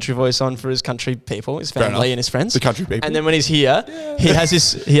puts his country voice on for his country people, his enough. family and his friends. The country people. And then when he's here, he has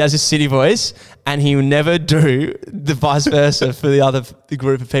his city voice and he will never do the vice versa for the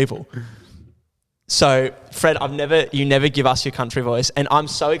group of people. So, Fred, you never give us your country voice, and I'm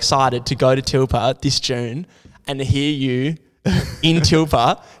so excited to go to Tilpa this June and hear you in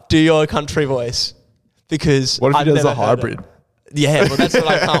Tilpa do your country voice because What if he I've does never a heard hybrid? it. Yeah, well, that's what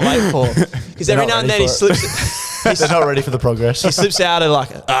I can't wait for. Because every now and then he slips. They're not ready for the progress. He slips out of like,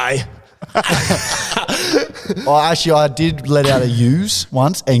 aye. Oh, actually, I did let out a use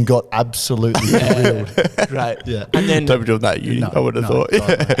once and got absolutely grilled. Right. Yeah. And then, Don't be doing that, you. I would have thought.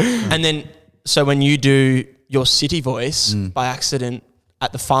 and then, so when you do your city voice by accident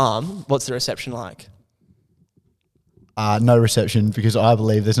at the farm, what's the reception like? No reception because I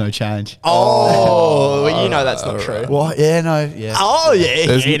believe there's no change. Oh, well, you know that's not true. What? Yeah, no, yeah. Oh yeah,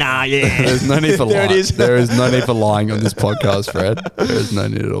 There's- yeah. There's no need for There lying. it is. There is no need for lying on this podcast, Fred. There is no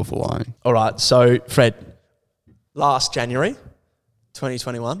need at all for lying. All right, so Fred, last January,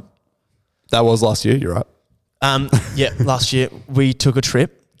 2021. That was last year. You're right. Yeah, last year we took a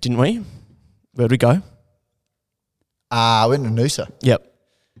trip, didn't we? Where'd we go? I went to Noosa. Yep.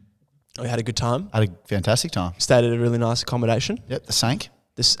 We had a good time. Had a fantastic time. Stayed at a really nice accommodation. Yep, the Sank.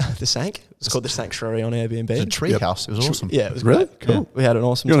 The Sank. It's called the Sanctuary on Airbnb. It's a tree house. It was awesome. Yeah, it was Really? great. Cool. We had an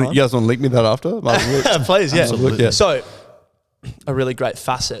awesome You, time. guys want to link me that after? Please, yeah. Absolutely. Yeah. So, a really great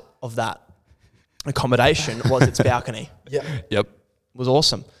facet of that accommodation was its balcony. Yeah. Yep. It was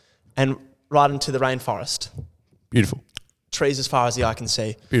awesome. And right into the rainforest. Beautiful. Trees as far as the eye can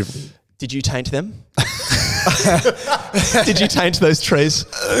see. Beautiful. Did you taint them? Did you taint those trees?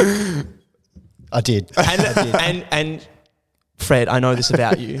 I did. And Fred, I know this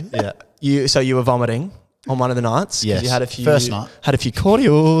about you. Yeah. You were vomiting on one of the nights. 'Cause Yes. You had a few First night. Had a few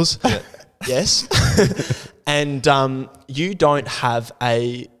cordials. Yes. And you don't have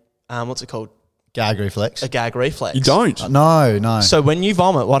a what's it called? Gag reflex. A gag reflex. You don't. No. So when you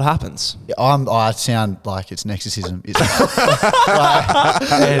vomit, what happens? I sound like it's an exorcism. It's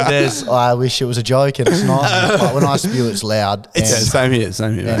I wish it was a joke and it's not. But when I spew, it's loud. Yeah, same here.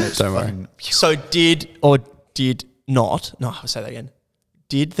 and Mate. it's Don't worry. fucking- So did or did not? No, I'll say that again.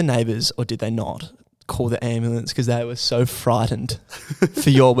 Did the neighbours or did they not call the ambulance because they were so frightened for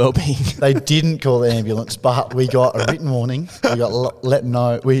your well-being? They didn't call the ambulance, but we got a written warning. We got let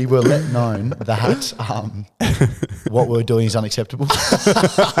know. We were let known that what we were doing is unacceptable.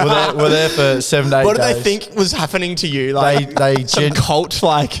 we're there for 7 to 8 days. What did they think was happening to you? Like They some cult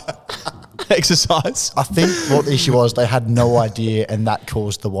like exercise? I think what the issue was, they had no idea, and that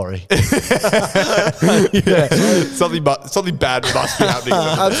caused the worry. Something bad must be happening.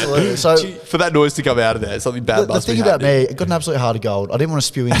 Absolutely. So For that noise to come out of there, something bad the must be thing about happening. me, I got an absolute heart of gold. I didn't want to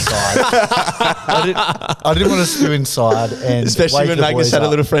spew inside. I didn't want to spew inside, and Especially wake when the Magnus boys had a up.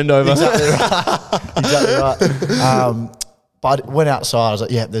 little friend over. Exactly right. Exactly right. But I went outside. I was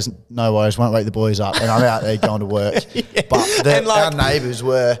like, "Yeah, there's no worries. Won't wake the boys up." And I'm out there going to work. But And like- our neighbours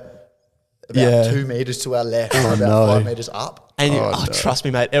were about 2 meters to our left, and about 5 meters up. And trust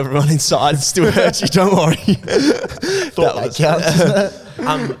me, mate, everyone inside still hurts you. Don't worry. That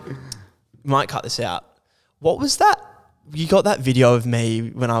counts. Might cut this out. What was that? You got that video of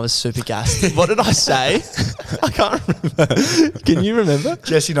me when I was super gassed. What did I say? I can't remember. Can you remember?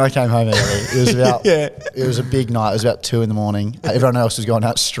 Jesse and I came home early. It was about It was a big night. It was about 2 a.m. Everyone else was going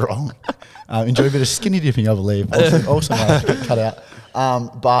out strong. Enjoyed a bit of skinny dipping, I believe. Also cut out.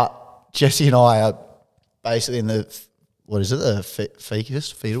 But Jesse and I are basically in the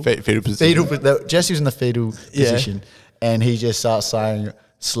fetal Fetal position. Jesse was in the fetal position, and he just starts saying,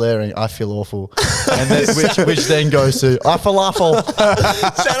 slurring, "I feel awful," and then, which then goes to "I falafel."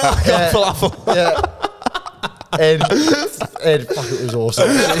 Sounded like a falafel. Yeah. And fuck, it was awesome.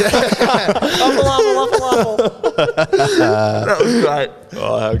 That was great.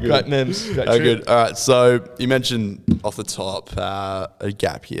 Oh, how good. Great memes. Great How trip. good. All right. So you mentioned off the top a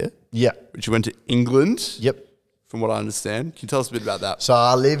gap here, Yeah. which you went to England. Yep. From what I understand, can you tell us a bit about that? So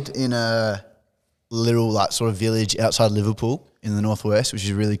I lived in a little like sort of village outside Liverpool in the northwest, which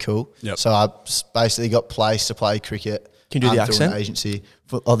is really cool. Yep. So I basically got placed to play cricket. Can you do the through accent? An agency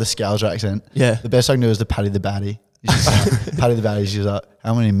the Scalger accent. Yeah. The best I can do is the Paddy the Batty. Paddy the Batty is just like,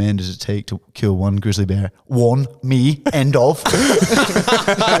 how many men does it take to kill one grizzly bear? One, me, end of.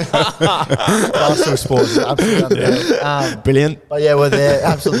 Barstool Sports, absolutely unreal. Brilliant. But yeah, we're there,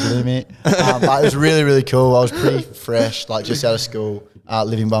 absolutely brilliant. But it was really, really cool. I was pretty fresh, like just out of school,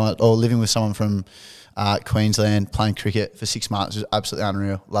 living with someone from Queensland, playing cricket for 6 months. It was absolutely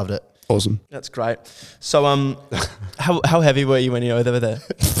unreal. Loved it. Awesome. That's great. So, how heavy were you when you were over there?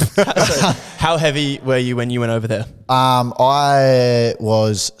 How heavy were you when you went over there? I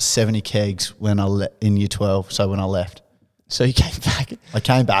was 70 kegs when in year 12. So when I left, So you came back. I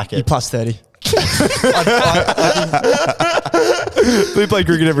came back You at plus 30. We play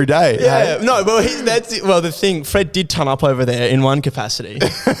cricket every day. Yeah, no, well, the thing, Fred did turn up over there in one capacity.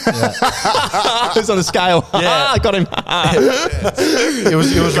 It was on a scale. Yeah, I got him. it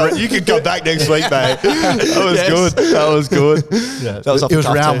was You could come back next week, mate. That was Yes. good. That was good. yeah, That was off it the was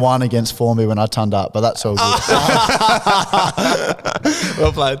cuff round too. 1 against Formby when I turned up, but that's all good.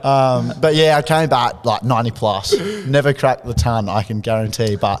 Well played. But yeah, I came back like 90 plus. Never cracked the ton, I can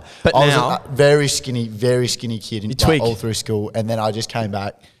guarantee. But I was now- a very skinny kid twig. all through school, and then I just came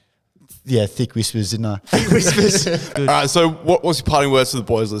back thick whispers, didn't I? All right, so what's your parting words to the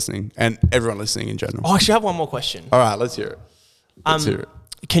boys listening and everyone listening in general? Oh, I actually have one more question. All right, let's hear it. Let's hear it.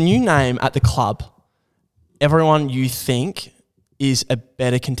 Can you name at the club everyone you think is a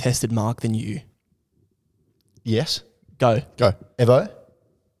better contested mark than you? Yes. Go. Evo.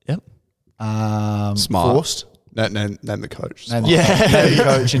 Yep. Smart. Forced. Name the coach. Name Yeah. the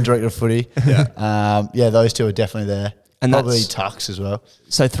coach and director of footy. Yeah. Those two are definitely there. And probably that's- Tux as well.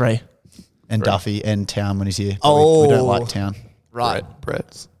 So 3. And Duffy and Town when he's here. But Oh. we don't like Town. Right.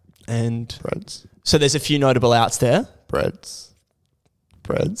 Breads. And Breads. so there's a few notable outs there. Breads.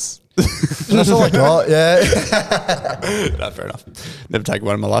 That's all I got. Yeah. No, fair enough. Never taken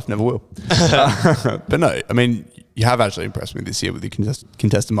one in my life, never will. But no, I mean, you have actually impressed me this year with your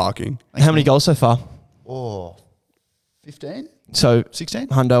contested marking. How many goals so far? 15? So 16?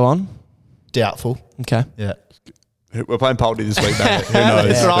 Hundo on. Doubtful. Okay. Yeah. We're playing Poldy this week, mate. Who knows?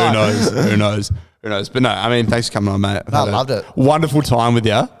 That's right. Who knows? But no, I mean, thanks for coming on, mate. No, I loved it. Wonderful time with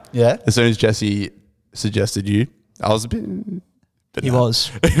you. Yeah. As soon as Jesse suggested you, I was a bit... But He no. was.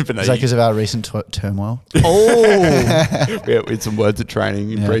 But no, Is that because of our recent turmoil? Oh. we had some words at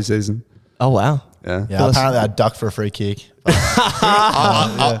training in pre-season. Oh, wow. Yeah. Yeah. Apparently I ducked for a free kick.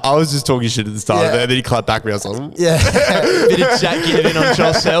 I was just talking shit at the start of Yeah. it, and then he clapped back at me. I was like, "Ooh." Yeah. Bit of Jack giving on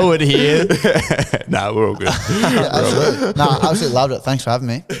Josh Elwood here. No, we're all good. Yeah, absolutely. No, I absolutely loved it. Thanks for having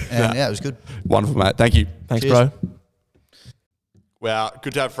me. And yeah, it was good. Wonderful, mate. Thank you. Thanks, Cheers. bro. Wow,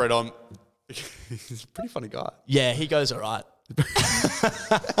 good to have Fred on. He's a pretty funny guy. Yeah, he goes all right.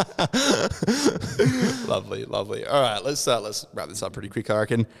 Lovely. All right, let's wrap this up pretty quick, I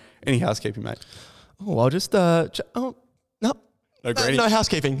reckon. Any housekeeping, mate? Oh, I'll just no. No Greenie. No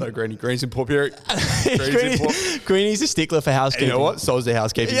housekeeping. No Greenie. Green's in Port Pirie. Greenie's in Port. Greenie's a stickler for And housekeeping. you know what? So is the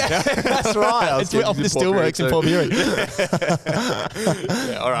housekeeping. Yeah, that's right. It's off the Steelworks in Port Pirie.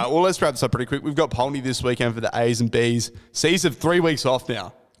 Yeah, all right. Well, let's wrap this up pretty quick. We've got Polney this weekend for the A's and B's. C's have 3 weeks off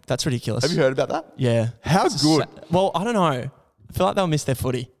now. That's ridiculous. Have you heard about that? Yeah. How It's good? Well, I don't know. I feel like they'll miss their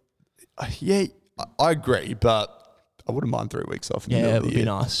footy. Yeah, I agree, but I wouldn't mind 3 weeks off. In the Yeah, middle it of the would be year.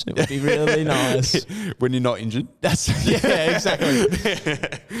 nice. It would be really nice. When you're not injured. That's exactly.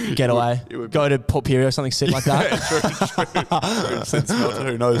 Get away. it would Go to Port Pirie or something sick like that. True. Since not,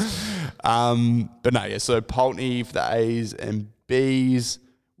 who knows? But no, yeah. So Polney for the A's and B's.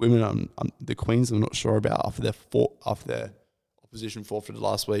 Women, the Queens, I'm not sure about after their opposition forfeited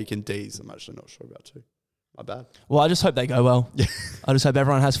last week, and D's, I'm actually not sure about too. My bad. Well, I just hope they go well. Yeah. I just hope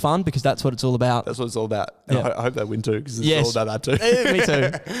everyone has fun because that's what it's all about. That's what it's all about. And Yeah. I hope they win too, because it's Yes. all about that too. Me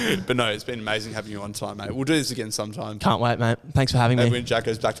too. But no, it's been amazing having you on time, mate. We'll do this again sometime. Can't wait, mate. Thanks for having Maybe me. when Jack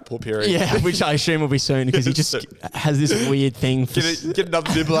goes back to Port Pirie. Yeah, which I assume will be soon because he just has this weird thing. For Get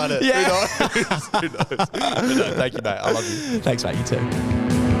another nibble at it. Yeah. Who knows? Who knows? But no, thank you, mate. I love you. Thanks, mate. You too.